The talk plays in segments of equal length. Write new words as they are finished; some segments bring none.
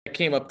that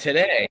came up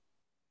today.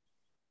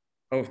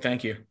 Oh,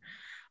 thank you.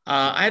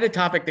 I had a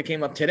topic that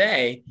came up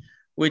today,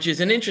 which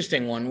is an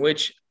interesting one,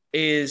 which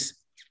is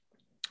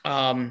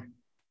um,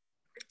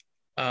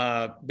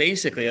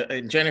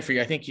 basically, Jennifer,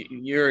 I think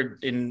you're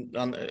in,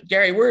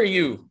 Gary, where are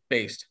you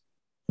based?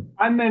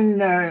 I'm in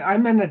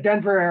the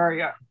Denver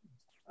area.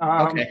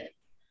 Um, Okay.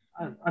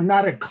 I'm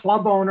not a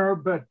club owner,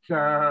 but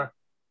been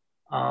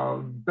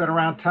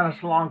around tennis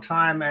a long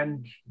time,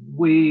 and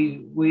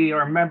we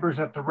are members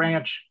at the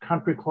Ranch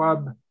Country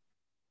Club,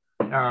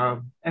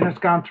 and it's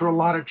gone through a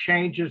lot of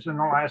changes in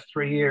the last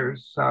 3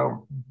 years.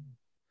 So,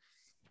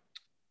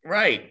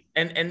 Right.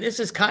 And this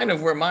is kind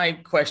of where my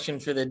question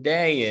for the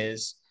day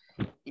is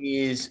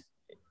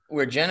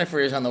where Jennifer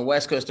is on the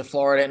west coast of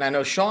Florida. And I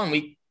know Sean,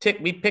 we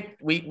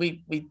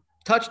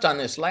touched on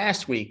this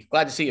last week.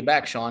 Glad to see you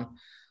back, Sean.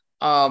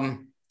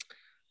 Um,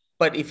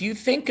 but if you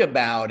think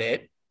about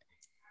it,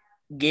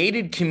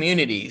 gated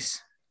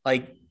communities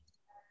like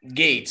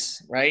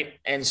gates, right?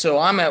 And so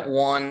I'm at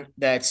one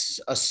that's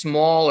a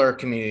smaller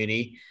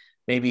community,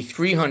 maybe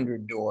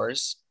 300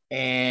 doors,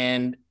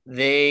 and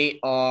they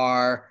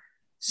are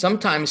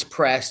sometimes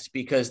pressed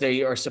because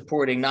they are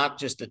supporting not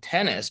just the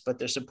tennis, but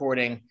they're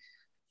supporting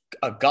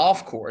a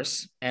golf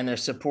course and they're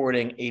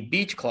supporting a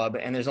beach club,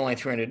 and there's only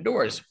 300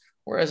 doors.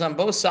 Whereas on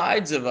both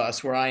sides of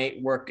us, where I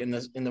work in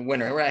the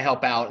winter, where I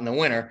help out in the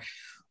winter,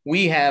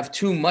 we have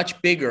two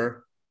much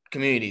bigger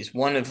communities.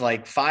 One of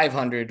like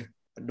 500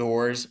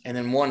 doors, and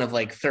then one of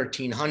like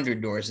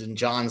 1,300 doors in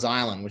Johns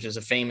Island, which is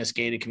a famous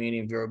gated community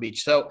in Vero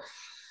Beach. So,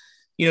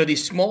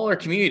 these smaller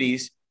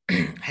communities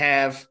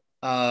have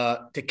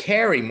to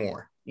carry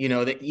more.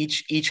 That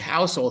each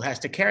household has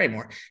to carry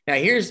more. Now,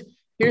 here's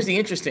the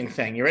interesting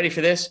thing. You ready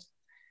for this?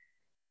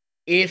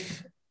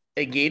 If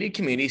a gated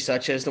community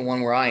such as the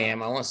one where I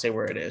am, I won't say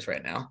where it is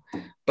right now,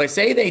 but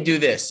say they do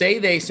this. Say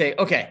they say,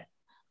 okay,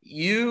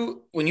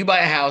 when you buy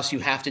a house, you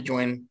have to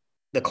join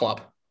the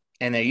club.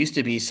 And there used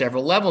to be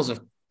several levels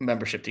of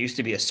membership. There used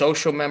to be a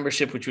social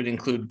membership, which would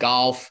include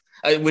golf.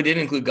 It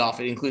didn't include golf.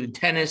 It included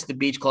tennis, the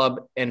beach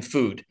club, and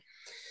food.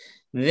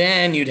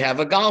 Then you'd have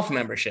a golf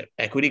membership,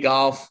 equity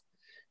golf.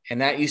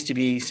 And that used to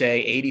be,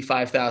 say,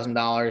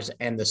 $85,000.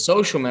 And the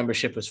social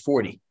membership was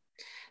 40.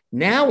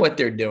 Now what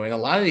they're doing, a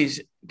lot of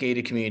these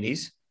gated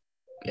communities,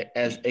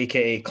 as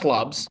AKA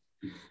clubs,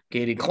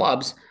 gated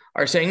clubs,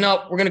 are saying,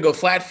 no, we're going to go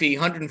flat fee,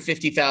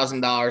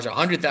 $150,000 or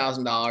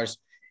 $100,000,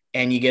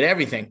 and you get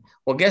everything.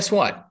 Well, guess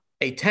what?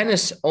 A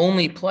tennis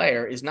only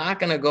player is not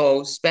going to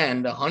go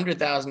spend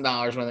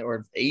 $100,000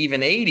 or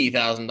even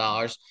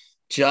 $80,000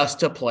 just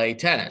to play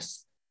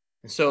tennis.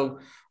 And so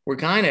we're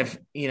kind of,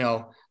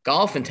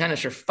 golf and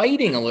tennis are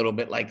fighting a little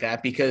bit like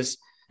that because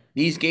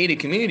these gated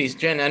communities,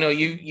 Jen, I know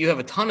you have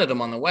a ton of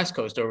them on the West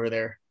Coast over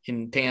there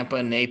in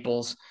Tampa,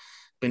 Naples,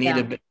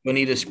 Yeah.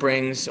 Bonita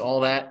Springs,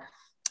 all that.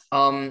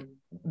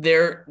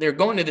 They're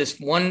going to this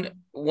one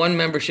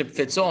membership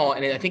fits all,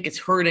 and I think it's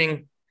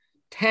hurting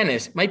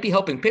tennis. Might be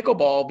helping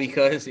pickleball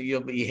because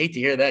you hate to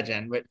hear that,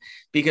 Jen, but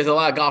because a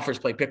lot of golfers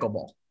play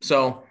pickleball.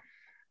 So,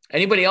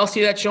 anybody else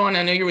see that, Sean?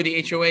 I know you're with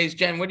the HOAs,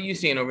 Jen. What are you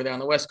seeing over there on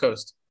the West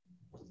Coast?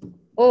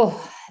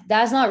 Oh,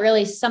 that's not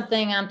really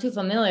something I'm too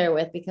familiar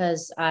with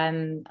because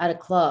I'm at a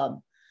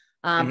club.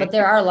 But Mm-hmm.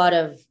 there are a lot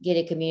of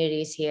gated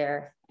communities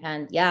here.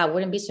 And yeah, I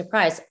wouldn't be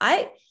surprised.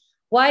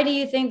 Why do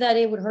you think that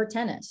it would hurt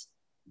tennis?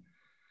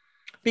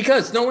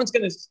 Because no one's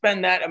going to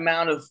spend that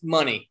amount of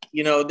money.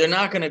 They're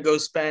not going to go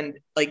spend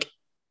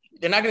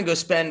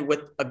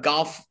with a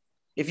golf.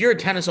 If you're a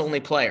tennis only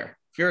player,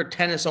 if you're a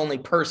tennis only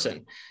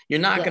person, you're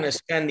not Yeah. going to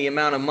spend the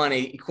amount of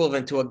money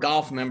equivalent to a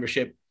golf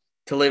membership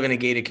to live in a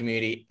gated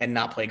community and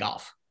not play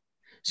golf.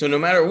 So no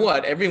matter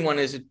what, everyone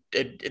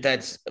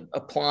that's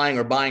applying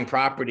or buying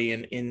property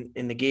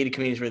in the gated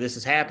communities where this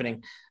is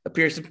happening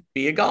appears to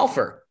be a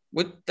golfer.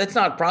 That's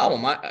not a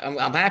problem.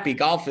 I'm happy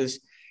golf is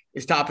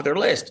top of their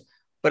list.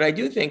 But I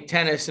do think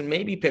tennis and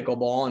maybe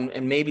pickleball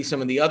and maybe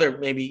some of the other,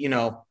 maybe, I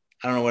don't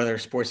know what other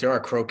sports there are,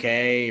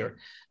 croquet or,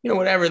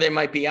 whatever they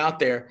might be out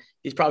there,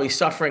 is probably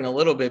suffering a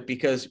little bit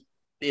because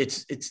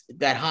it's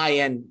that high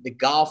end. The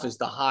golf is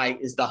the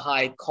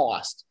high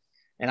cost.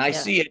 And I Yeah.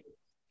 see it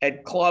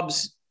at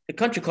clubs, the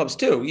country clubs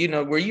too,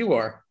 where you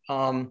are.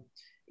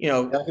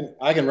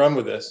 I can run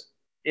with this.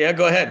 Yeah,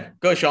 go ahead.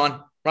 Go,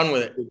 Sean. Run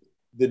with it.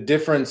 The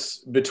difference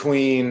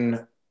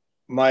between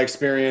my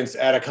experience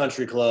at a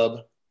country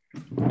club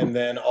and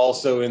then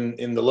also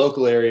in the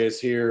local areas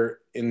here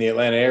in the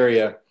Atlanta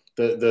area,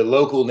 the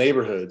local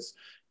neighborhoods,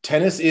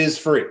 tennis is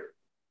free.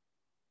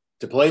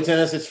 To play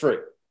tennis, it's free.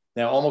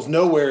 Now, almost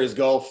nowhere is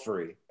golf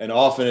free, and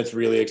often it's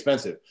really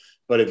expensive.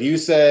 But if you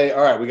say,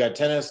 all right, we got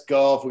tennis,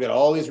 golf, we got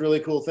all these really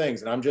cool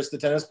things, and I'm just the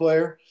tennis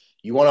player,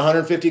 you want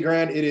 150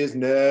 grand, it is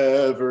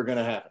never going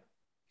to happen.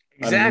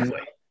 I'm, Exactly.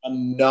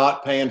 I'm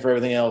not paying for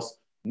everything else.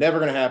 Never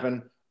going to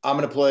happen. I'm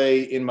going to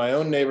play in my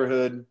own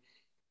neighborhood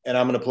and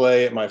I'm going to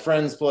play at my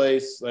friend's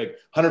place. Like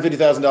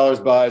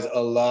 $150,000 buys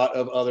a lot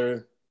of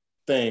other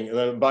things,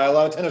 buy a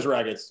lot of tennis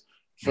rackets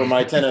for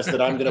my tennis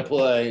that I'm going to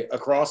play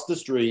across the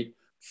street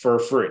for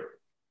free.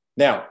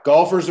 Now,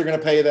 golfers are going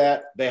to pay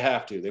that. They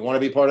have to. They want to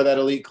be part of that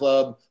elite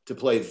club to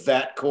play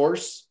that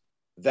course.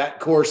 That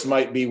course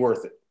might be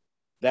worth it.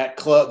 That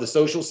club, the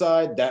social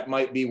side, that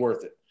might be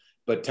worth it.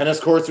 But tennis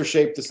courts are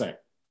shaped the same.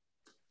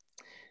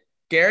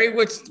 Gary,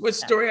 what's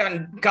story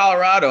on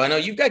Colorado? I know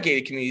you've got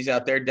gated communities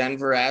out there.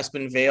 Denver,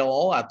 Aspen, Vail,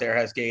 all out there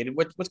has gated.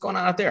 What's going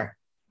on out there?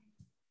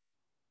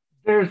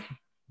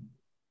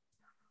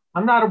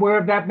 I'm not aware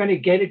of that many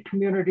gated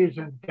communities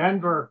in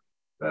Denver,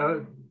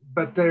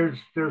 but there's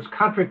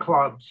country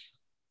clubs.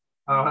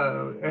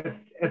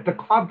 At the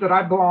club that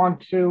I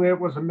belonged to, it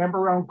was a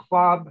member-owned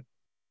club,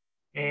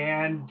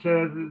 and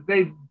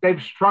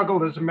they've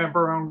struggled as a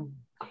member-owned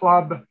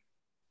club.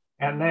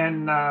 And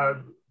then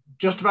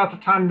just about the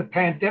time the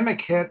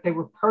pandemic hit, they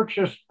were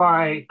purchased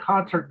by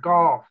Concert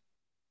Golf,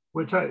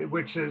 which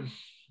is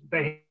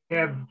they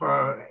have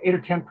 8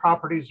 or 10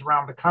 properties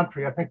around the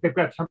country. I think they've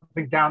got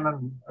something down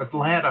in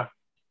Atlanta.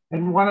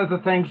 And one of the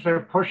things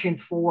they're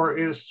pushing for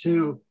is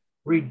to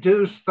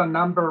reduce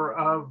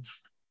the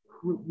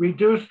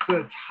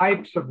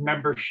types of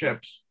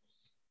memberships.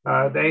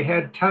 They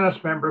had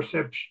tennis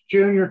memberships,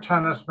 junior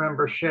tennis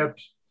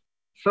memberships,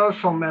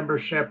 social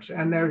memberships,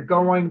 and they're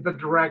going the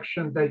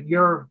direction that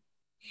you're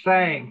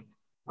saying.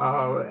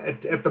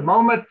 At the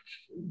moment,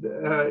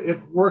 it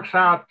works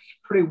out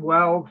pretty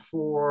well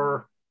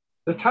for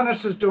the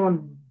tennis is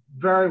doing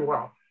very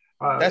well.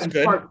 That's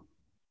good.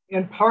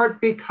 In part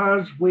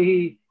because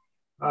we're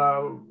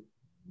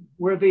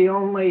the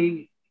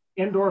only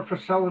indoor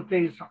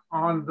facilities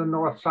on the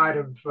north side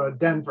of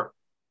Denver.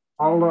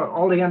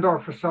 All the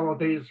indoor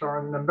facilities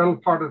are in the middle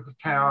part of the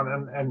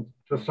town and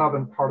the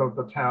southern part of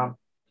the town.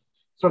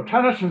 So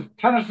tennis is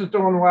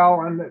doing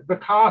well, and the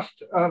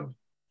cost of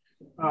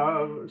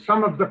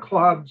some of the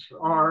clubs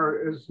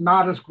is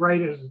not as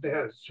great as it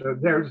is.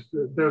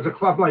 There's a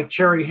club like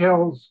Cherry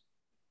Hills,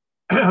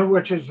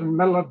 which is in the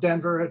middle of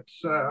Denver.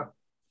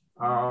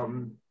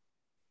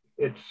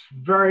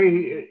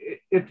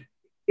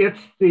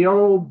 It's the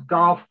old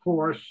golf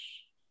course.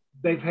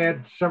 They've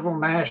had several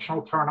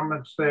national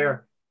tournaments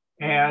there,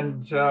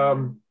 and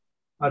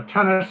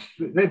tennis.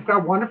 They've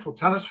got wonderful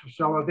tennis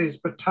facilities,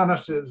 but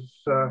tennis is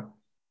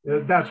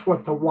that's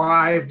what the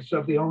wives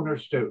of the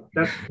owners do.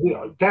 And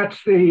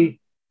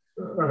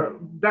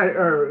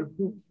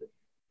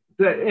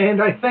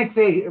I think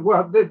they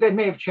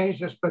may have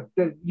changed this, but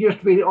it used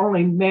to be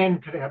only men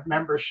could have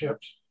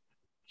memberships.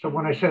 So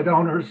when I said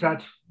owners,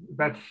 that's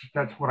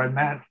what I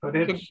meant. But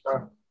it's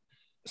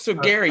so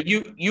Gary,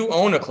 you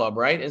own a club,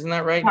 right? Isn't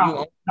that right?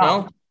 No.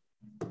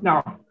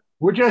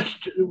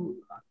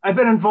 I've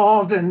been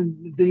involved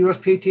in the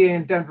USPTA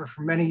in Denver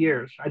for many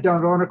years. I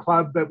don't own a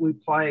club, but we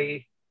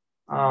play.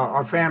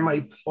 Our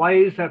family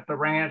plays at the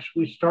ranch.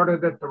 We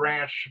started at the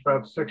ranch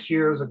about 6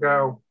 years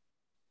ago.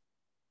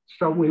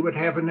 So we would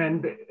have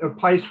a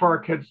place for our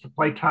kids to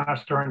play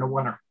tennis during the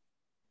winter.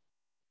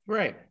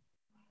 Right.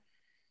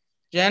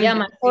 Jen? Yeah,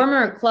 my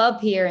former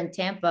club here in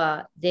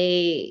Tampa,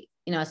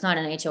 it's not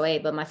an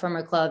HOA, but my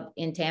former club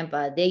in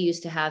Tampa, they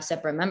used to have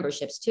separate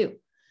memberships too.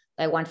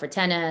 Like one for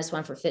tennis,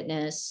 one for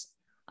fitness.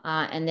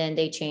 And then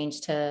they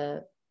changed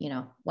to,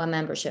 one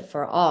membership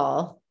for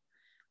all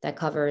that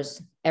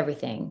covers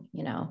everything,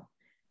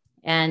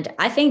 And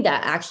I think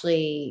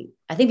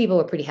people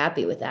were pretty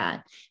happy with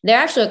that. They're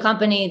actually a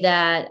company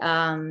that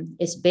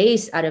is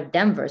based out of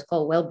Denver. It's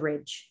called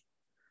Wellbridge.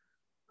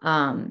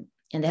 And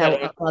they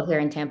have a club here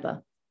in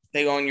Tampa.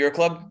 They own your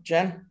club,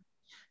 Jen?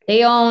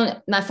 They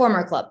own my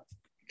former club.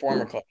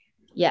 Former club.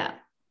 Yeah.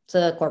 It's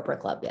a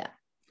corporate club. Yeah.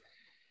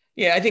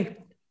 Yeah. I think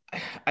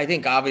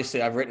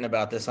obviously I've written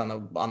about this on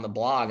the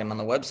blog and on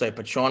the website,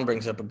 but Sean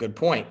brings up a good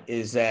point,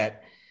 is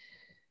that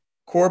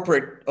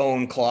corporate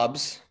owned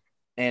clubs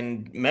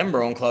and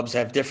member owned clubs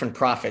have different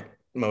profit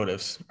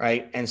motives,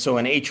 right? And so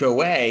an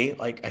HOA,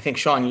 like I think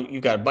Sean,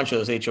 you've got a bunch of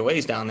those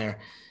HOAs down there.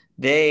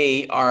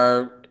 They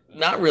are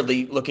not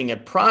really looking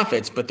at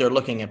profits, but they're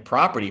looking at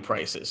property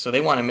prices. So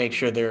they want to make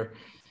sure they're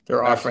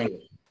offering,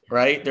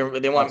 right?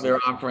 They want their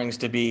offerings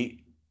to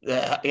be,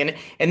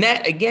 and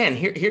that again,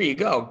 here you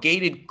go.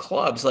 Gated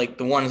clubs like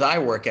the ones I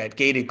work at,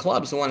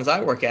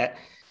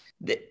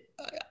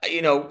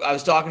 I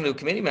was talking to a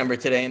committee member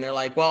today and they're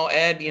like, well,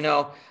 Ed,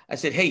 I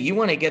said, hey, you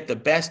want to get the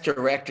best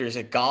directors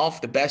at golf,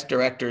 the best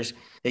directors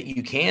that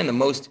you can,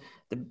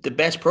 the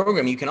best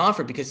program you can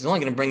offer, because it's only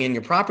going to bring in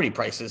your property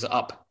prices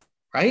up,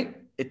 right?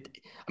 A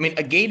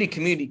gated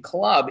community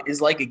club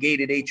is like a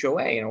gated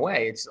HOA in a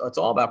way. It's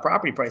all about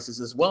property prices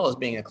as well as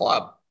being a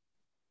club.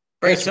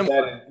 Very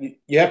similar.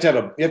 You have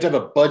to have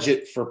a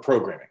budget for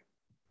programming.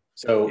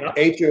 So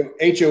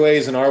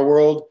HOAs in our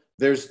world,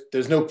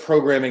 there's no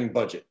programming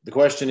budget. The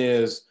question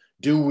is,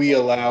 do we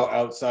allow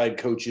outside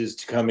coaches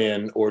to come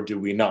in or do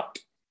we not?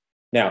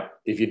 Now,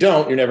 if you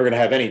don't, you're never going to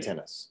have any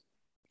tennis.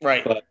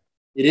 Right. But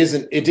it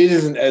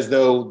isn't as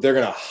though they're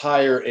going to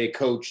hire a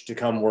coach to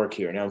come work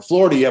here. Now in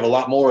Florida, you have a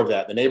lot more of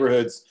that. The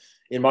neighborhoods,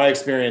 in my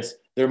experience,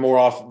 they're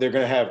going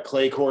to have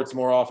clay courts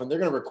more often. They're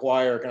going to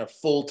require kind of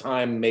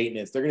full-time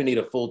maintenance. They're going to need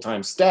a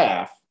full-time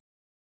staff,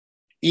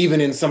 even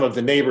in some of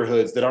the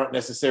neighborhoods that aren't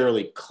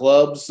necessarily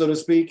clubs, so to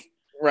speak.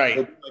 Right.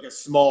 Like a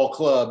small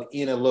club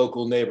in a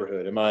local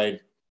neighborhood. Am I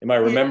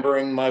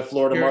remembering my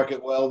Florida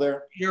market well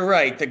there? You're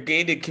right. The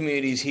gated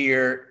communities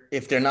here,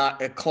 if they're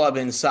not a club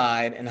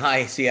inside, and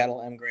hi,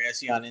 Seattle M. Gray, I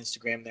see you on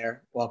Instagram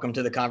there. Welcome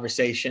to the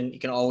conversation. You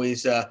can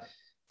always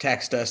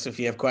text us if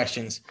you have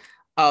questions.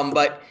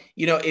 But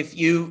if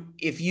you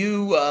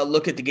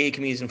look at the gated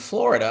communities in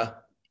Florida,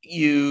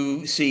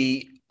 you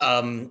see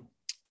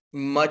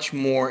much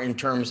more in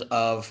terms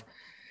of,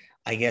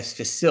 I guess,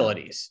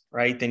 facilities,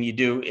 right, than you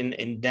do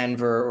in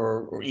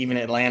Denver or even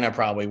Atlanta,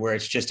 probably, where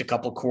it's just a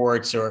couple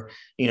courts or,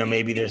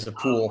 maybe there's a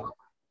pool.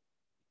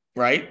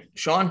 Right,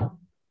 Sean?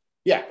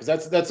 Yeah,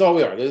 because that's all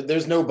we are.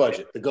 There's no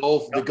budget. The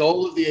goal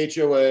of the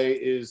HOA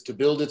is to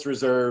build its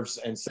reserves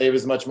and save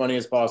as much money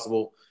as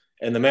possible.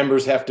 And the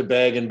members have to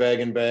beg and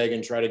beg and beg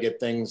and try to get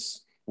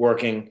things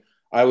working.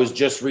 I was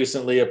just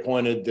recently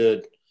appointed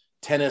the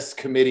tennis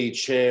committee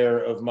chair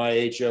of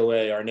my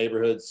HOA. Our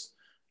neighborhood's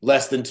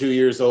less than 2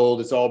 years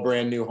old. It's all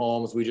brand new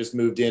homes. We just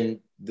moved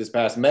in this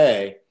past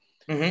May.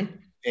 Mm-hmm.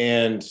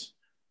 And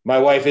my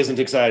wife isn't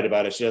excited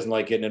about it. She doesn't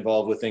like getting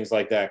involved with things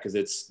like that because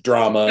it's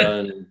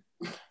drama.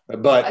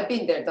 But I've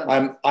been there,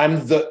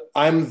 I'm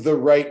the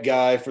right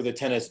guy for the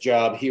tennis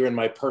job here in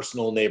my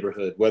personal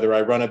neighborhood. Whether I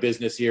run a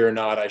business here or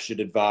not, I should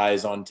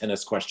advise on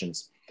tennis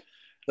questions.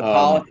 The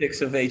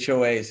politics of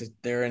HOAs.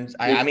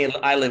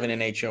 I live in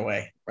an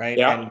HOA, right?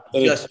 Yeah, and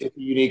it's a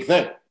unique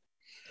thing.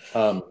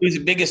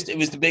 It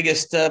was the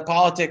biggest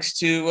politics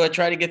to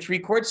try to get three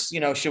courts.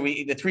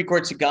 The three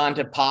courts have gone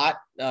to pot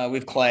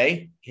with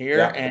clay here.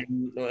 Yeah.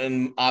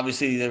 And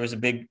obviously there was a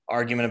big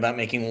argument about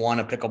making one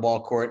a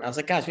pickleball court. And I was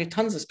like, guys, we have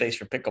tons of space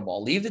for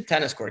pickleball. Leave the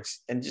tennis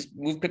courts and just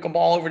move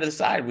pickleball over to the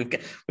side. We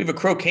have a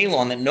croquet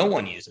lawn that no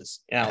one uses.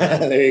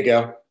 There you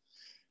go.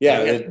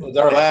 Yeah. At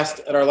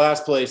our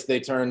last place, they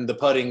turned the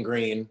putting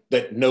green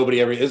that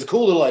nobody ever, it's a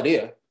cool little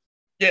idea.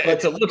 Yeah.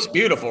 It looks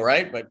beautiful,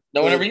 right? But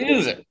no one ever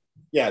uses it.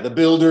 Yeah, the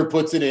builder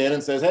puts it in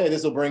and says, hey,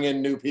 this will bring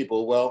in new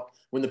people. Well,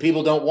 when the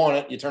people don't want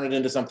it, you turn it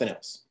into something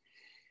else.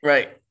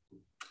 Right.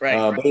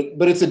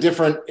 But it's a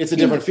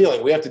different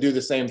feeling. We have to do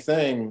the same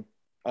thing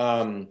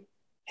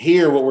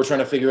here. What we're trying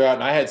to figure out,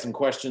 and I had some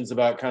questions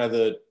about kind of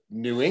the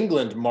New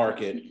England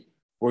market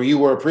where you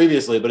were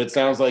previously, but it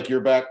sounds like you're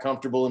back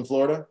comfortable in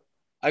Florida.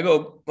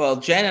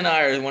 Jen and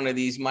I are one of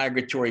these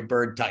migratory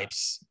bird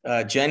types.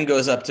 Jen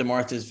goes up to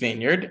Martha's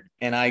Vineyard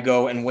and I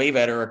go and wave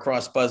at her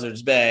across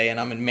Buzzards Bay, and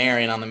I'm in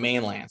Marion on the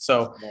mainland.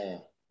 So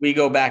we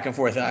go back and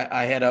forth.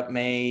 I head up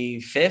May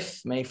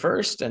 5th, May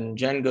 1st, and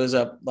Jen goes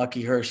up.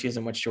 Lucky her, she has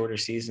a much shorter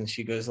season.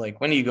 She goes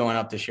when are you going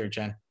up this year,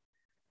 Jen?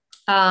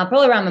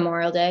 Probably around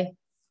Memorial Day.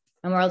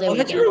 Oh,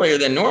 that's earlier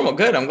than normal.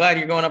 Good. I'm glad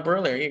you're going up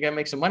earlier. You got to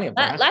make some money up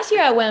there. Last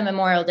year I went on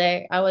Memorial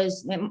Day. I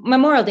was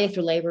Memorial Day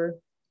through Labor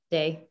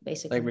Day,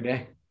 basically. Labor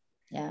Day.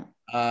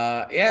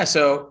 Yeah.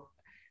 So,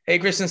 hey,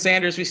 Kristen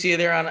Sanders, we see you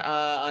there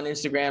on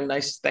Instagram.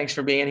 Nice. Thanks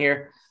for being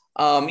here.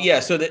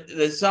 So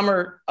the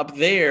summer up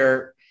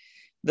there,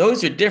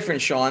 those are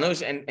different, Sean.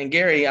 Those and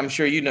Gary, I'm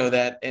sure you know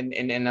that,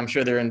 and I'm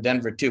sure they're in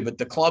Denver too. But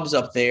the clubs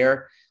up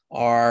there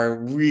are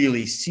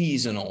really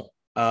seasonal.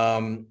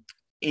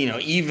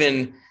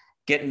 Even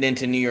getting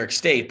into New York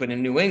State, but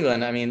in New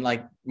England, I mean,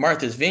 like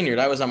Martha's Vineyard.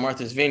 I was on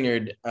Martha's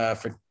Vineyard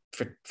for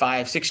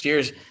 5-6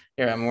 years.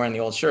 Here, I'm wearing the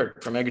old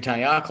shirt from Edgartown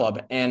Yacht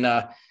Club. And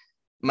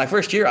my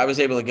first year, I was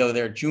able to go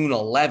there June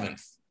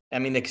 11th. I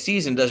mean, the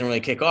season doesn't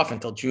really kick off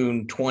until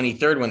June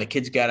 23rd when the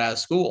kids got out of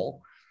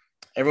school.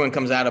 Everyone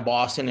comes out of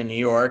Boston and New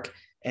York.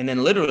 And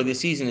then literally the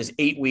season is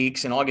 8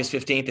 weeks. And August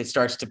 15th, it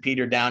starts to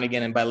peter down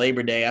again. And by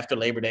Labor Day, after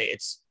Labor Day,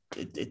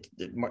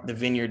 the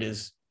vineyard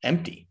is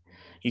empty.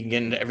 You can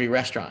get into every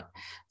restaurant.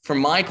 For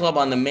my club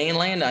on the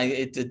mainland,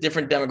 it's a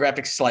different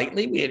demographic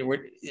slightly.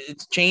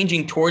 It's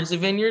changing towards the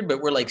vineyard,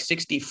 but we're like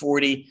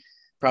 60-40.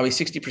 Probably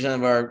 60%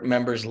 of our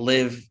members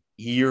live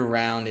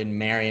year-round in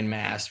Marion,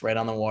 Mass, right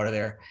on the water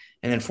there.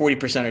 And then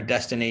 40% are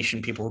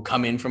destination people who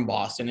come in from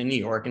Boston and New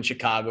York and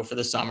Chicago for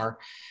the summer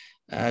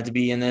to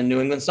be in the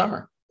New England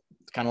summer.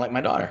 It's kind of like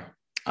my daughter.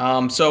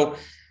 So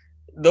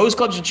those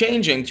clubs are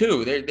changing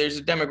too. There's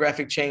a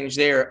demographic change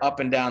there up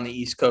and down the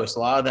East Coast. A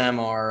lot of them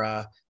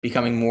are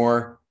becoming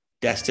more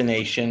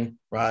destination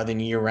rather than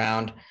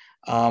year-round.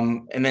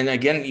 And then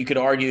again, you could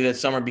argue that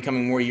some are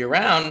becoming more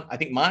year-round. I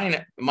think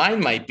mine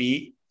might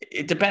be.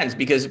 It depends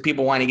because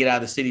people want to get out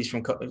of the cities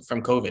from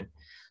COVID.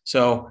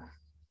 So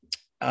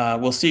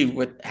we'll see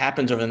what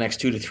happens over the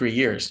next 2 to 3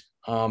 years.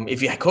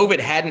 If COVID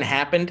hadn't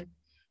happened,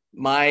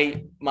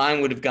 mine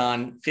would have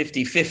gone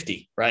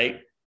 50-50,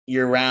 right?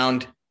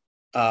 Year-round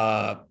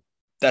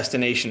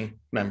destination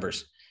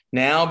members.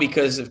 Now,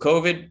 because of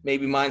COVID,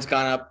 maybe mine's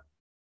gone up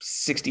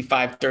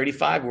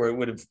 65-35, where it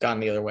would have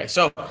gone the other way.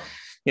 So,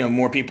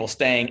 more people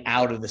staying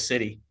out of the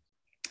city.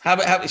 How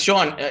about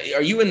Sean?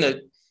 Are you in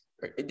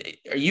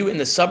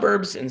the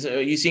suburbs? And so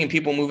are you seeing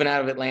people moving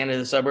out of Atlanta to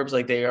the suburbs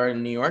like they are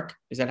in New York?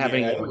 Is that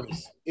happening? Yeah,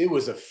 it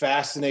was a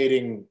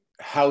fascinating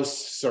house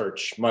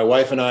search. My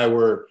wife and I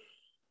were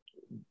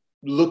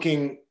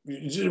looking.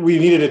 We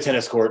needed a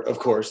tennis court, of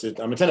course.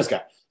 I'm a tennis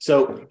guy.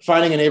 So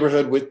finding a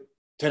neighborhood with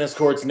tennis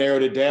courts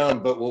narrowed it down.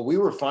 But what we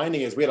were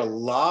finding is we had a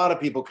lot of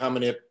people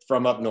coming in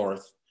from up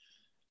north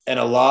and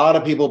a lot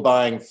of people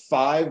buying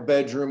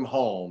 5-bedroom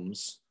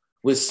homes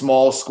with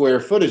small square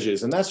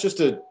footages. And that's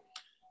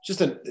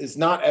it's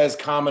not as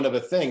common of a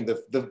thing.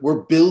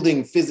 We're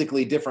building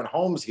physically different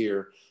homes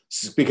here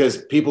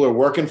because people are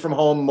working from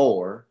home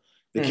more.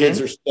 The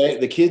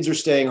kids are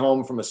staying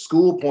home from a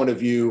school point of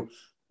view.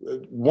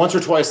 Once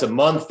or twice a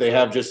month, they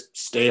have just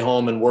stay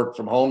home and work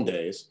from home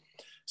days.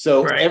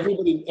 So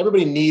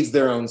everybody needs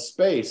their own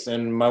space.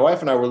 And my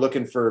wife and I were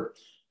looking for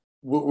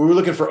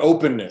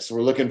openness.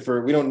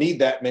 We don't need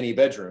that many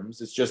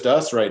bedrooms. It's just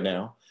us right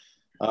now.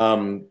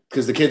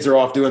 Because the kids are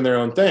off doing their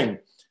own thing.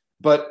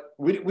 But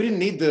we didn't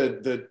need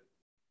the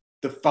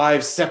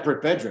 5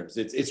 separate bedrooms.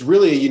 It's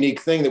really a unique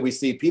thing that we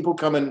see people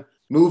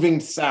moving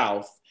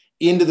south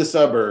into the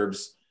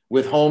suburbs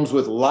with homes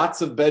with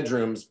lots of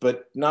bedrooms,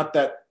 but not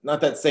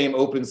that same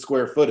open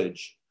square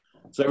footage.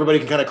 So everybody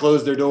can kind of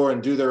close their door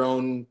and do their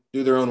own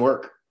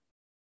work.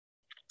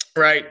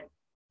 Right.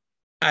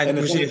 And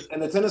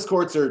the tennis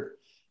courts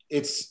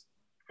it's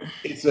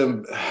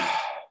an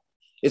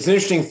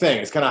interesting thing.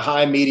 It's kind of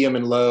high, medium,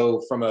 and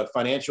low from a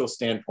financial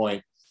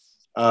standpoint.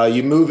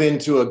 You move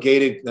into a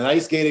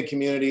nice gated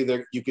community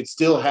that you could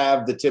still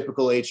have the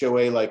typical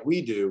HOA like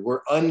we do.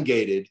 We're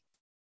ungated,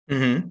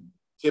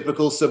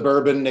 typical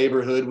suburban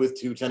neighborhood with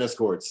 2 tennis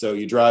courts. So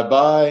you drive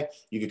by,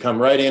 you could come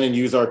right in and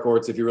use our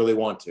courts if you really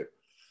want to.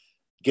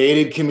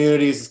 Gated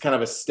communities is kind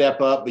of a step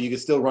up, but you can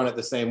still run it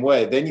the same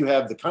way. Then you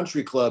have the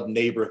country club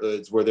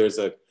neighborhoods where there's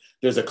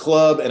a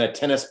club and a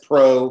tennis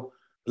pro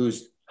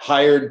who's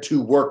hired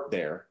to work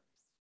there,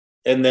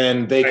 and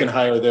then they can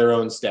hire their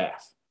own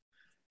staff.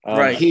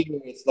 Here,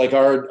 it's like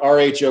our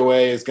HOA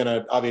is going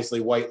to obviously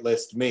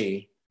whitelist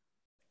me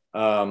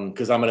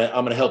because I'm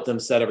gonna help them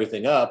set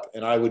everything up,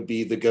 and I would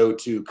be the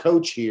go-to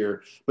coach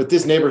here. But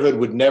this neighborhood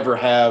would never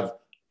have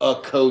a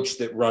coach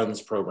that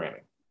runs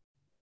programming.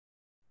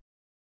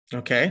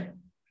 Okay.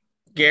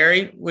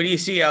 Gary, what do you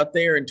see out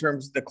there in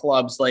terms of the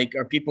clubs? Like,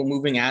 are people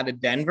moving out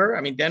of Denver?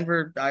 I mean,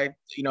 Denver, I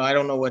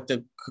don't know what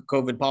the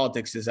COVID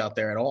politics is out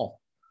there at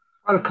all.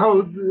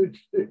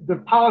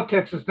 The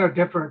politics is no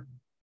different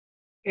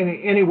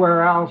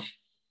anywhere else.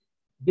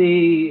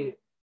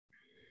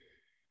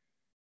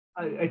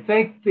 I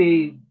think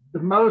the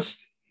most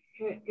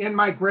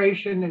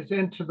in-migration is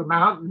into the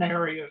mountain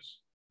areas.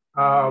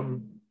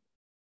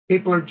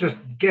 People are just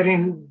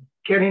getting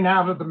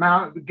out of the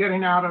mountain,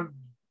 getting out of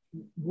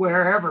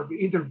wherever,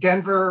 either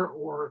Denver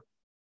or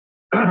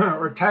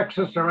or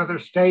Texas or other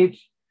states,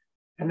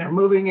 and they're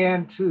moving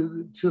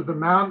into the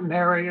mountain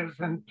areas,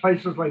 and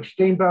places like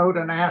Steamboat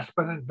and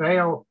Aspen and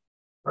Vail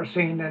are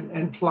seeing an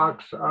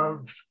influx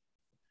of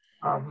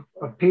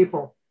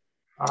people.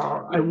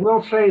 I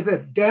will say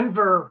that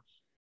Denver,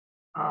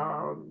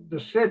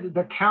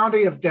 the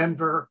county of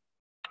Denver,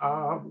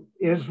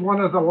 is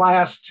one of the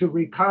last to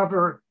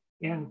recover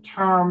in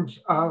terms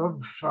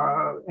of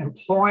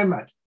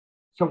employment.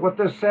 So what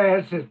this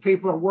says is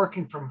people are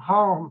working from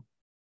home,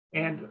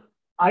 and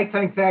I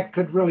think that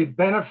could really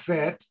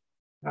benefit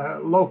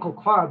local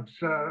clubs.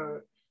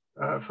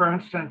 For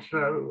instance,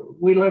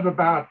 we live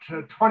about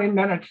 20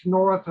 minutes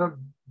north of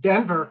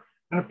Denver,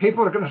 and if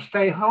people are going to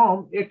stay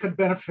home, it could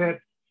benefit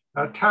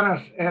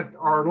tennis at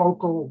our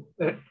local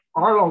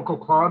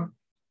club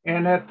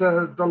and at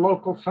the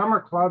local summer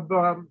club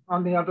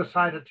on the other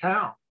side of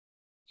town.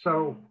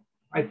 So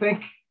I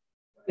think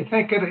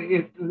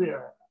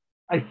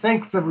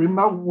the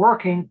remote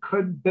working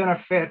could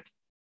benefit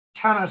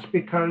tennis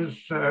because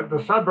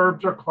the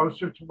suburbs are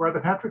closer to where the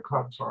country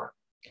clubs are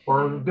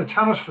or the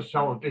tennis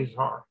facilities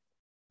are.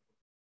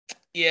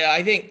 Yeah,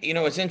 I think,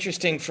 it's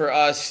interesting for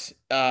us.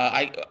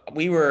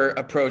 We were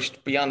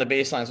approached Beyond the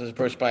Baselines was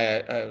approached by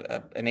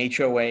an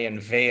HOA in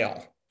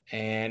Vail,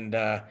 and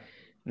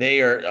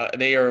they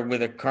are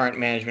with a current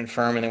management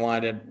firm, and they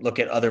wanted to look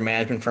at other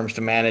management firms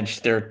to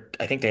manage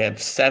I think they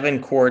have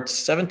 7 courts,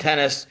 7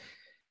 tennis,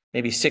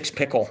 maybe 6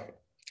 pickle.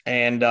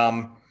 And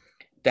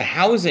the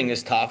housing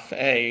is tough,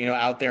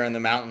 out there in the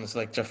mountains,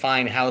 like to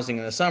find housing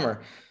in the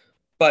summer.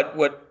 But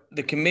what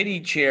the committee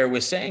chair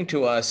was saying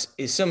to us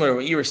is similar to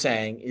what you were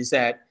saying, is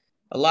that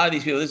a lot of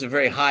these people, this is a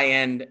very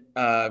high-end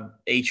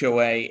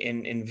HOA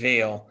in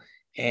Vail,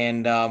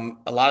 and a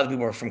lot of the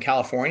people are from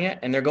California,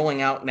 and they're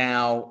going out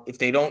now. If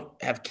they don't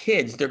have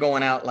kids, they're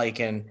going out like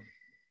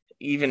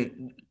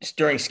even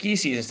during ski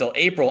season till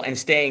April and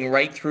staying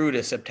right through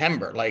to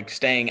September, like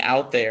staying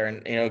out there.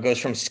 And, it goes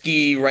from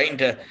ski right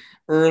into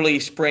early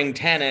spring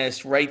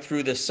tennis right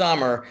through the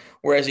summer.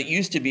 Whereas it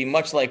used to be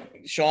much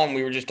like Sean,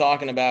 we were just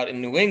talking about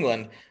in New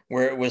England,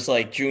 where it was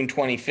like June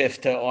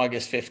 25th to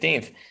August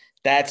 15th.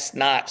 That's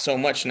not so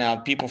much now.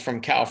 People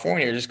from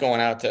California are just going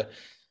out to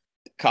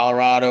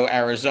Colorado,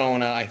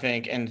 Arizona, I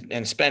think,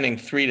 and spending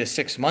 3 to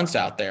 6 months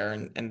out there.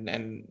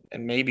 And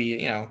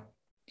maybe, I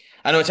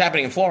know it's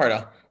happening in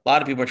Florida. A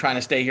lot of people are trying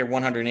to stay here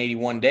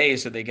 181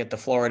 days so they get the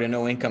Florida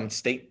no income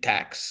state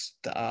tax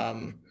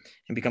and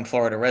become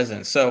Florida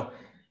residents. So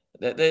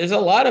there's a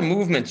lot of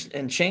movement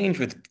and change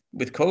with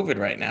COVID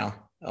right now,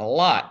 a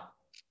lot.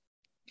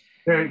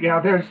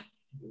 There's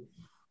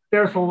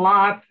a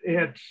lot.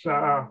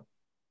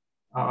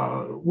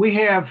 We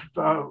have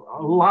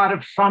a lot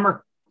of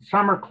summer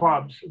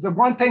clubs. The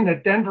one thing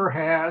that Denver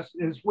has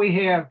is we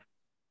have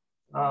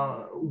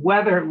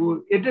weather.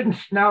 It didn't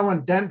snow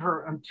in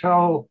Denver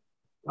until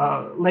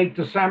late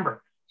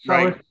December. So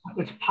right.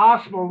 it's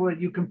possible that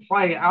you can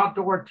play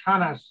outdoor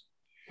tennis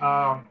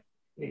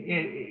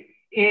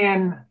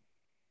in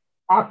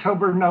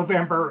October,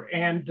 November,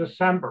 and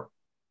December.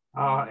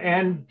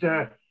 And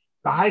the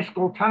high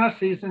school tennis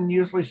season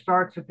usually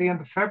starts at the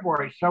end of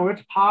February. So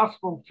it's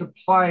possible to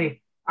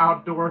play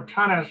outdoor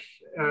tennis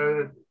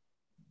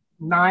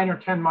 9 or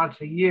 10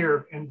 months a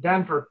year in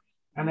Denver.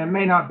 And it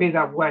may not be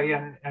that way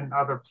in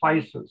other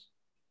places.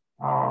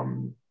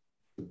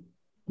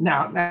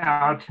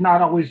 Now it's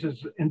not always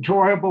as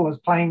enjoyable as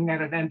playing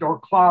at an indoor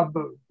club,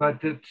 but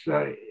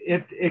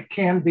it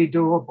can be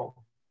doable.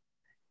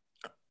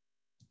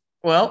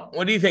 Well,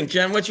 what do you think,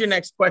 Jen? What's your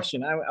next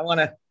question? I want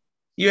to.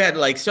 You had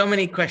like so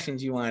many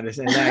questions you wanted to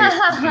say.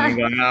 Now you're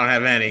going, I don't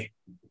have any.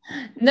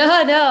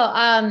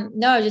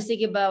 No. Just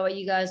thinking about what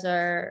you guys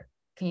are.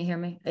 Can you hear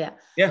me? Yeah.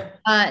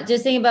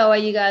 Just thinking about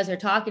what you guys are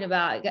talking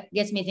about. It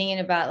gets me thinking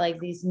about like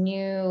these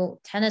new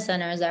tennis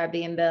centers that are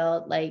being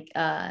built, like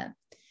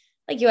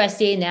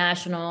USDA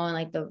National and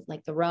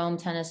like the Rome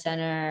Tennis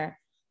Center,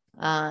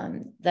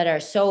 that are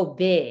so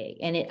big.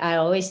 And I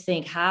always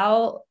think,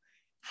 how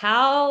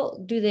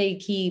do they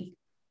keep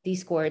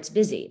these courts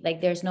busy?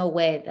 Like, there's no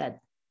way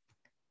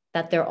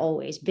that they're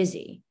always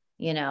busy,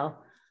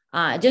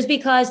 just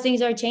because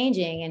things are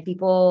changing and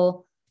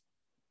people,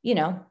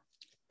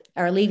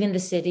 are leaving the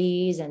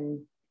cities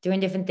and doing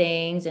different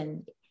things.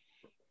 And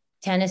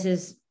tennis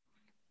is,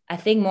 I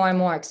think, more and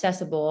more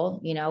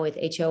accessible, with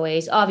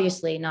HOAs,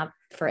 obviously not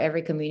for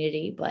every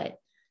community, but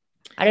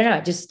I don't know.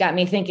 It just got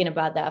me thinking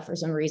about that for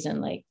some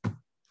reason. Like,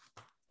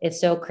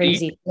 it's so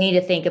crazy to me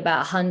to think about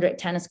 100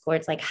 tennis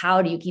courts. Like,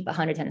 how do you keep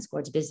 100 tennis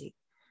courts busy?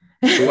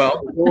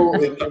 Well,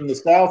 in the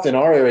South, in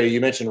our area, you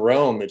mentioned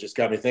Rome. It just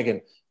got me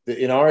thinking that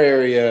in our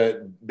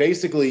area,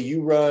 basically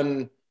you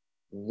run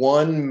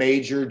one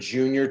major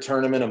junior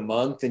tournament a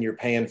month and you're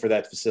paying for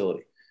that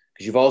facility,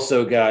 because you've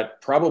also got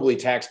probably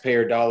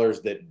taxpayer dollars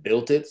that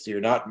built it. So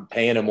you're not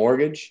paying a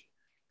mortgage.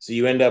 So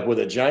you end up with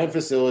a giant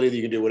facility that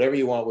you can do whatever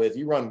you want with.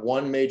 You run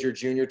one major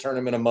junior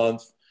tournament a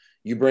month.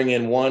 You bring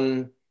in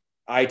one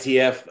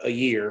ITF a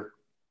year,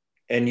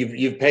 and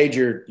you've paid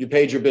your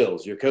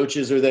bills. Your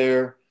coaches are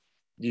there.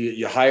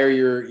 You hire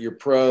your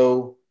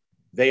pro.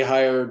 They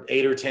hire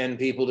 8 or 10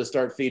 people to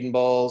start feeding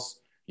balls.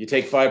 You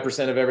take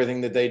 5% of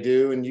everything that they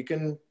do, and you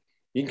can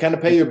kind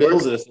of pay your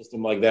bills at a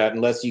system like that,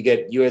 unless you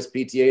get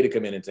USPTA to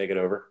come in and take it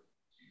over.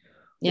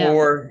 Yeah.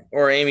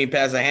 Or Amy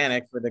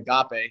Pazahanik for the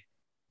Agape.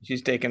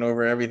 She's taken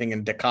over everything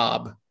in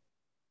DeKalb.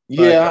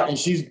 Yeah, and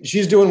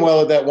she's doing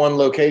well at that one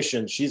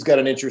location. She's got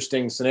an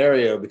interesting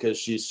scenario because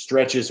she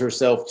stretches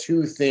herself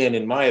too thin,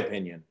 in my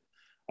opinion,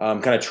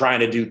 kind of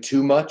trying to do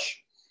too much.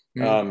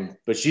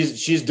 But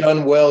she's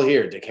done well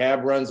here.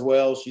 DeKalb runs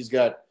well. She's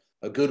got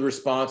a good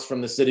response from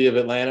the city of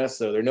Atlanta,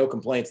 so there are no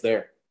complaints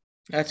there.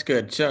 That's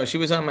good. So she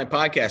was on my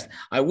podcast.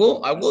 I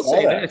will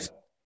say this.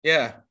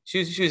 Yeah, she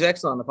was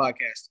excellent on the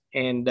podcast,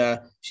 and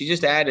she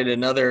just added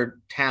another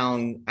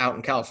town out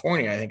in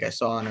California. I think I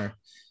saw on her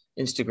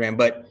Instagram.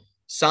 But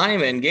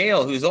Simon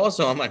Gale, who's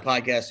also on my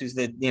podcast, who's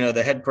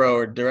the head pro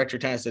or director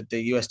of tennis at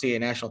the USDA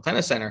National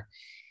Tennis Center.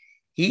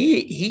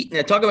 He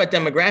talk about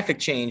demographic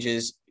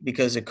changes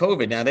because of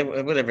COVID. Now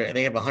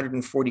they have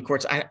 140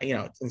 courts.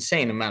 It's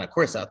insane amount of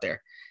courts out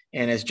there.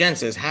 And as Jen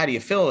says, how do you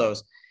fill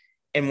those?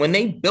 And when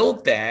they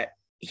built that,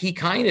 he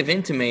kind of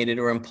intimated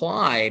or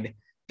implied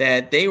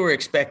that they were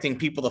expecting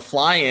people to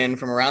fly in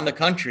from around the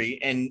country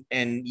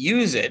and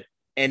use it.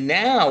 And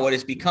now what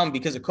has become,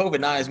 because of COVID,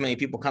 not as many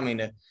people coming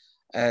to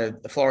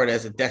Florida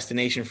as a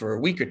destination for a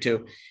week or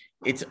two.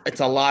 It's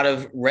a lot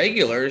of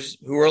regulars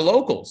who are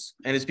locals,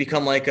 and it's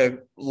become like a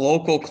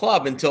local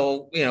club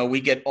until,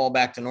 we get all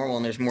back to normal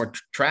and there's more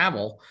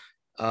travel.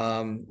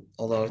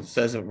 Although it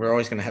says that we're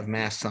always going to have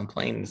masks on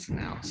planes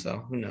now.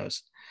 So who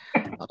knows?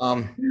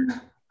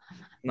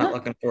 Not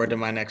looking forward to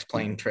my next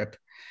plane trip.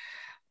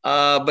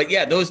 But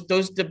yeah, those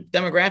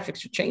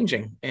demographics are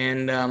changing,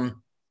 and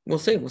we'll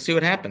see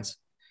what happens.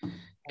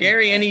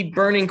 Gary, any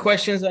burning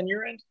questions on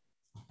your end?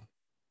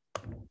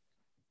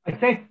 I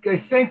think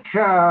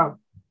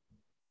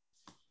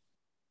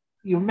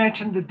you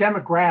mentioned the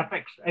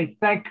demographics. I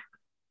think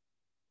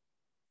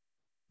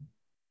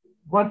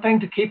one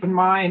thing to keep in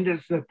mind is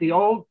that the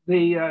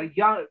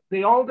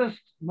oldest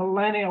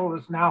millennial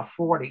is now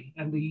 40,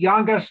 and the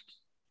youngest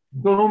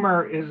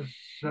boomer is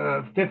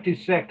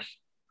 56.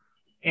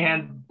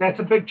 And that's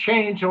a big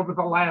change over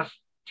the last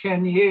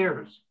 10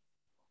 years.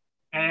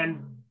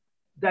 And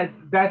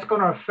that's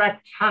going to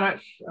affect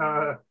tennis.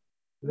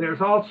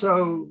 There's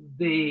also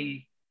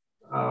the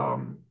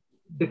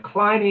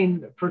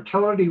declining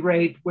fertility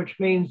rate, which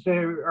means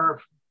there are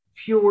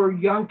fewer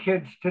young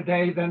kids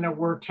today than there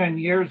were 10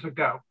 years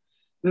ago.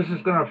 This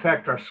is going to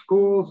affect our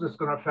schools. It's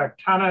going to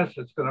affect tennis.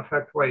 It's going to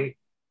affect the way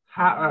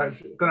going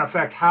to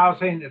affect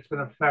housing. It's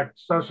going to affect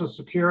Social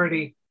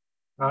Security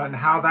and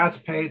how that's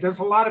paid. There's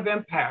a lot of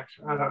impacts.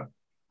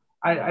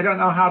 I don't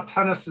know how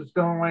tennis is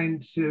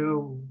going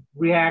to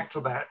react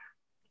to that.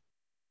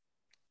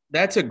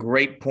 That's a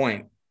great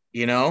point.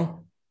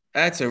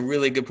 That's a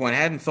really good point. I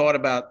hadn't thought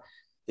about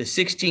the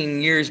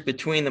 16 years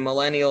between the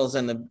millennials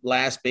and the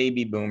last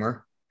baby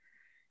boomer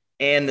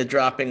and the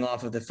dropping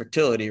off of the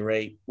fertility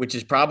rate, which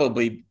is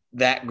probably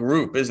that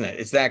group, isn't it?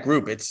 It's that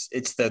group. It's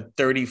the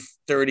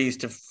 30s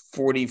to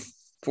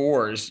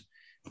 44s,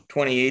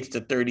 28s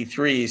to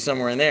 33s,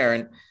 somewhere in there.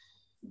 And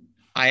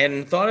I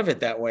hadn't thought of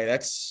it that way.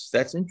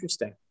 That's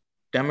interesting.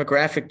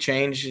 Demographic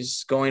change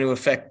is going to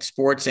affect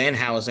sports and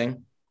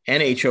housing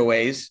and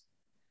HOAs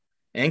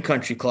and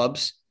country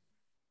clubs.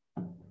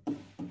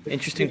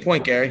 Interesting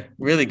point, Gary.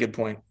 Really good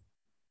point.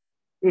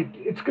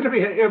 It's going to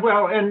be,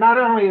 well, and not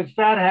only is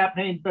that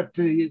happening, but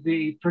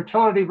the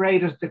fertility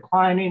rate is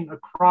declining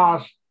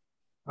across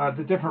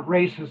the different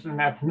races and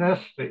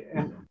ethnicity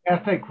and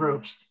ethnic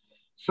groups.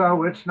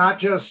 So it's not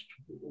just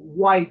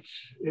whites.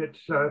 It's,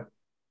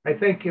 I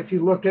think if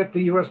you looked at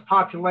the US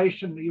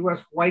population, the US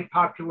white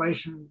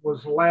population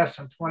was less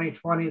in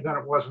 2020 than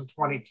it was in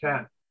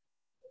 2010.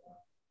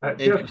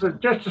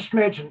 Just a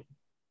smidgen.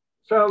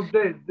 So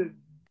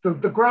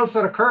the growth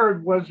that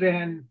occurred was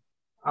in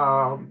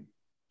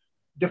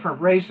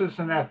different races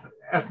and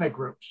ethnic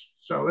groups.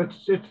 So it's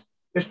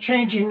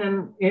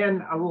changing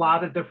in a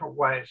lot of different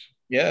ways.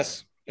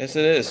 Yes, it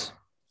is.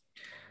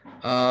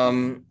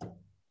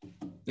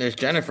 There's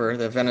Jennifer,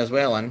 the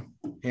Venezuelan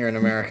here in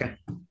America.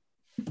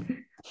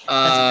 That's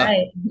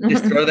right.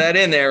 Just throw that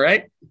in there,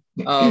 right?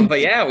 But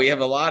yeah, we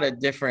have a lot of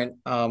different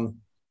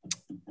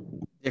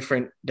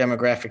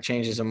demographic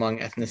changes among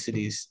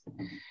ethnicities.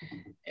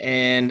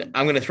 And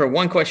I'm going to throw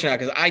one question out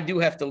because I do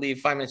have to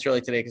leave 5 minutes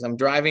early today because I'm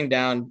driving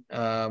down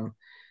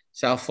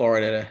South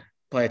Florida to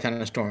play a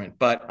tennis tournament.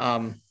 But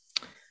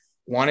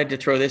wanted to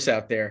throw this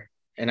out there.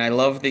 And I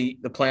love the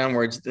play on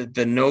words,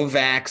 the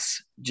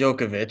Novak's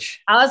Djokovic.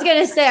 I was going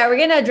to say, are we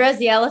going to address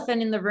the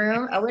elephant in the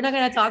room? Are we not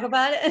going to talk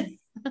about it?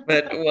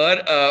 But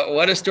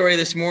what a story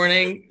this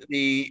morning.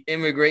 The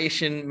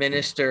immigration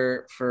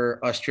minister for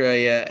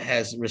Australia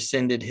has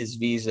rescinded his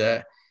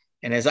visa.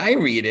 And as I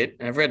read it,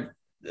 I read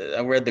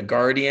The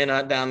Guardian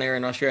down there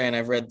in Australia, and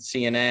I've read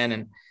CNN,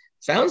 and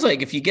sounds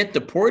like if you get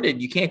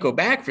deported, you can't go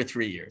back for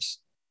 3 years.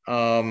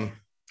 Kind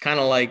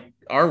of like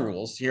our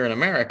rules here in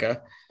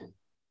America.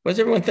 What does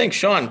everyone think?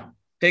 Sean,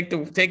 take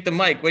the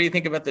mic. What do you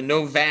think about the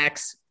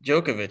Novak's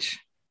Djokovic?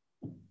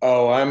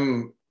 Oh,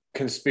 I'm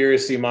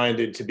conspiracy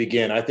minded to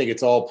begin. I think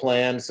it's all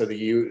planned so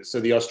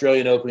the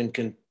Australian Open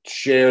can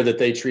share that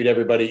they treat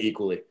everybody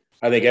equally.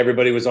 I think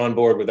everybody was on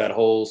board with that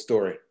whole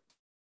story.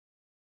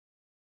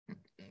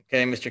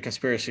 Okay, Mr.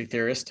 Conspiracy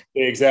Theorist.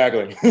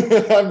 Exactly.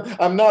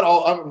 I'm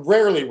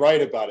rarely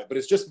right about it, but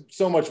it's just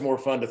so much more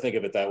fun to think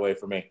of it that way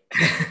for me.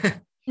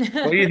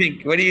 What do you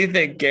think? What do you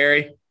think,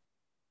 Gary?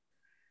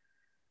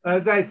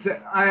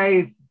 Yesterday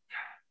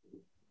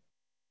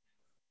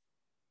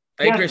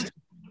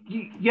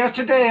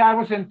I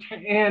was in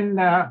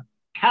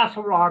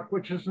Castle Rock,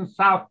 which is in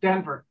South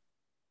Denver.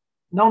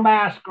 No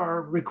masks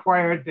are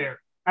required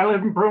there. I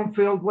live in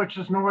Broomfield, which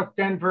is North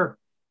Denver.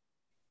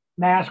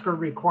 Masks are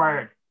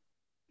required.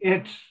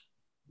 I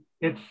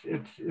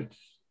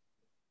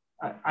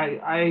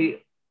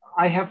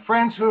have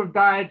friends who have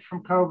died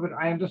from COVID.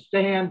 I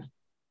understand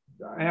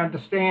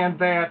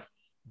that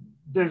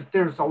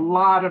there's a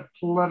lot of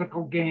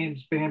political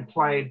games being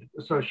played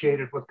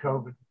associated with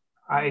COVID.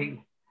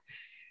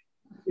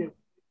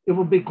 It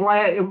will be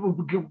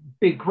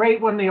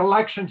great when the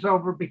election's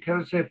over,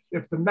 because if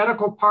the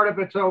medical part of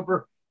it's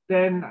over,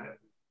 then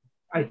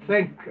I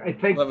think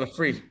we'll have a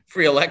free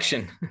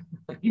election.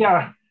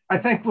 Yeah, I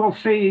think we'll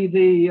see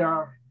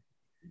the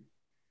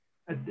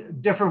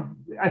different.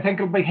 I think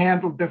it'll be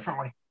handled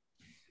differently.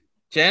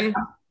 Jen,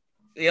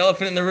 the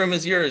elephant in the room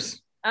is yours.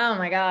 Oh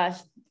my gosh,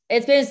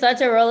 it's been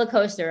such a roller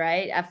coaster,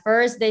 right? At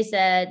first, they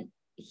said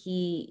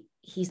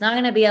he's not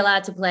going to be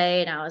allowed to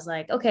play, and I was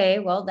like, okay,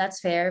 well, that's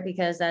fair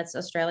because that's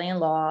Australian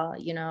law.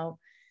 You know,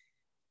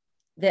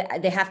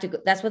 they have to.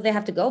 That's what they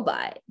have to go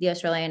by, the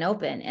Australian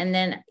Open. And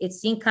then it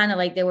seemed kind of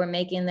like they were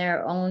making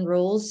their own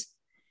rules.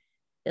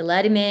 They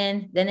let him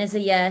in, then it's a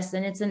yes,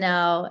 then it's a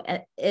no.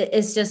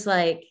 It's just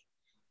like,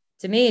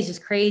 to me, it's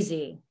just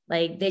crazy.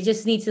 Like, they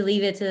just need to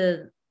leave it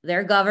to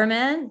their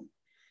government,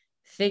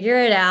 figure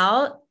it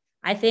out.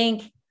 I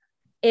think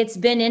it's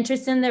been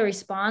interesting, the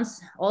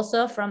response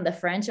also from the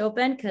French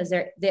Open, because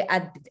they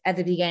at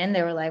the beginning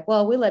they were like,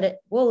 well,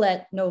 we'll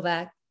let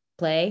Novak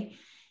play.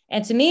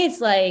 And to me, it's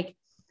like,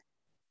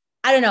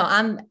 I don't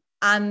know.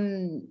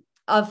 I'm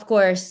of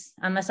course,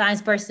 I'm a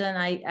science person.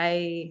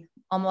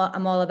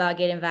 I'm all about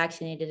getting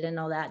vaccinated and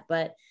all that.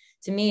 But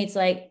to me, it's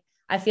like,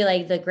 I feel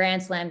like the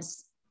Grand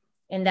Slams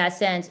in that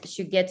sense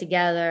should get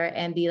together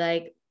and be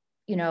like,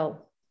 you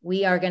know,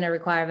 we are going to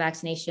require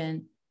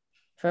vaccination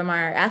from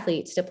our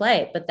athletes to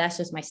play. But that's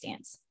just my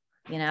stance.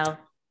 You know,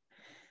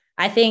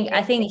 I think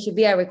it should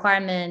be a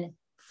requirement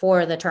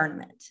for the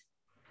tournament.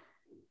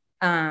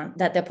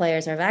 that the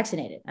players are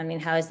vaccinated. I mean,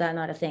 how is that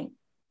not a thing?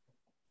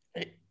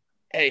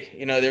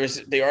 Hey, there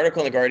was the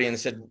article in the Guardian that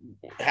said,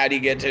 how do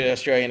you get to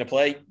Australia to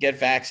play? Get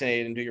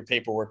vaccinated and do your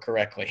paperwork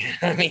correctly.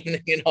 I mean,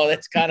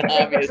 that's kind of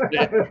obvious.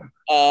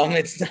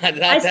 It's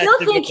not I still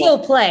that think he'll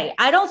play.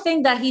 I don't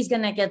think that he's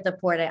going to get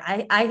deported.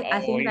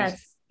 I think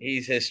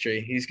he's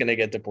history. He's going to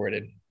get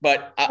deported,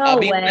 but I'll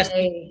be honest.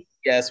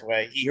 Yes,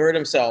 way. He hurt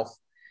himself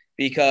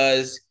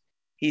because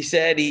he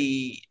said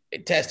he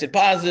tested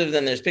positive.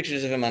 Then there's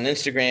pictures of him on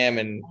Instagram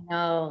and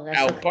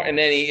and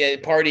then he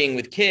partying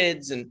with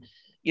kids, and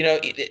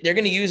they're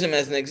going to use him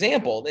as an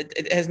example.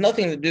 It has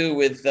nothing to do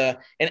with and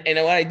what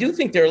I do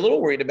think they're a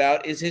little worried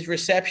about is his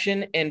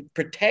reception and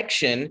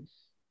protection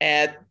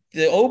at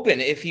the Open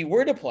if he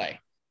were to play.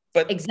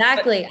 But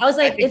exactly, I was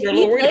like, if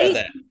he plays,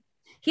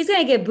 he's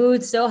going to get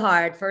booed so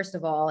hard. First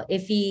of all,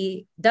 if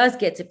he does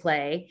get to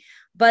play.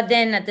 But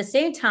then at the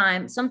same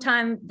time,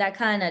 sometimes that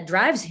kind of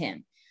drives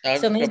him.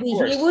 So maybe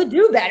he would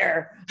do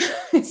better.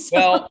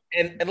 Well,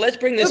 and let's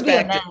bring this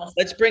back.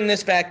 Let's bring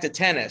this back to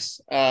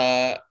tennis.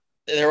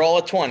 They're all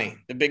at 20,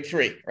 the big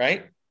three,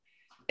 right?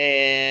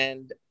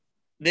 And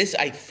this,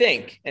 I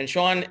think, and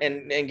Sean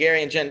and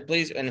Gary and Jen,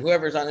 please, and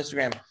whoever's on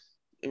Instagram,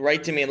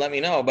 write to me and let me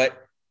know. But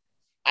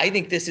I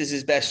think this is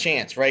his best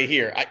chance right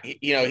here.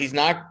 He's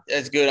not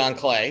as good on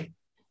clay.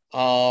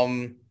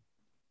 I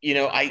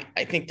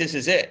think this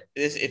is it.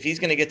 If he's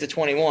going to get to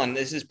 21,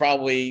 this is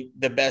probably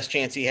the best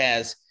chance he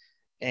has.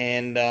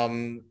 And,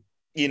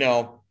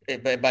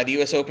 by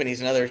the US Open,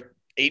 he's another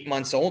 8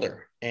 months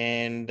older,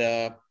 and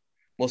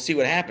we'll see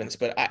what happens.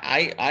 But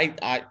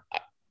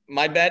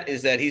my bet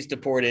is that he's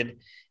deported.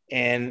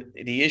 And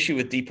the issue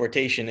with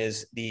deportation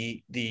is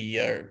the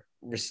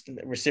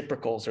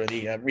reciprocals or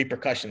the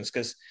repercussions.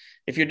 Because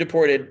if you're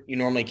deported, you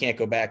normally can't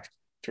go back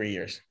 3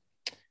 years.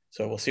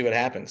 So we'll see what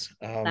happens.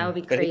 That would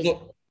be crazy.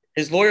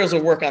 His lawyers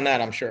will work on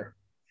that, I'm sure.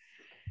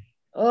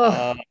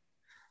 But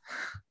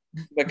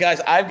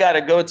guys, I've got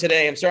to go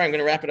today. I'm sorry, I'm going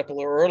to wrap it up a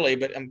little early,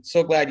 but I'm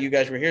so glad you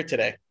guys were here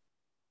today.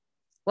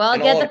 Well,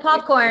 get the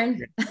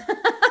popcorn.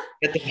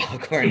 Get the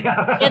popcorn.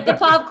 Get the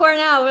popcorn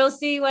out. We'll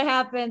see what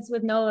happens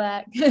with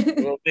Novak.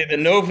 We'll be the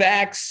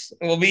Novaks.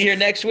 We'll be here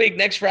next week,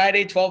 next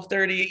Friday,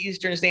 12:30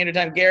 Eastern Standard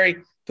Time. Gary,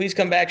 please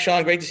come back.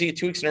 Sean, great to see you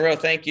 2 weeks in a row.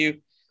 Thank you.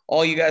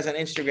 All you guys on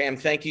Instagram,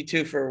 thank you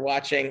too for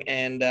watching.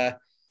 And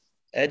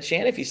Ed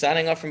Shanaffy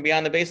signing off from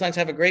Beyond the Baselines.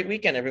 Have a great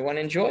weekend, everyone.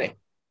 Enjoy.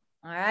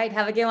 All right.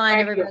 Have a good one,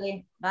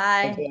 everybody.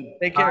 Bye.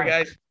 Take care,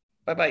 guys.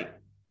 Bye-bye.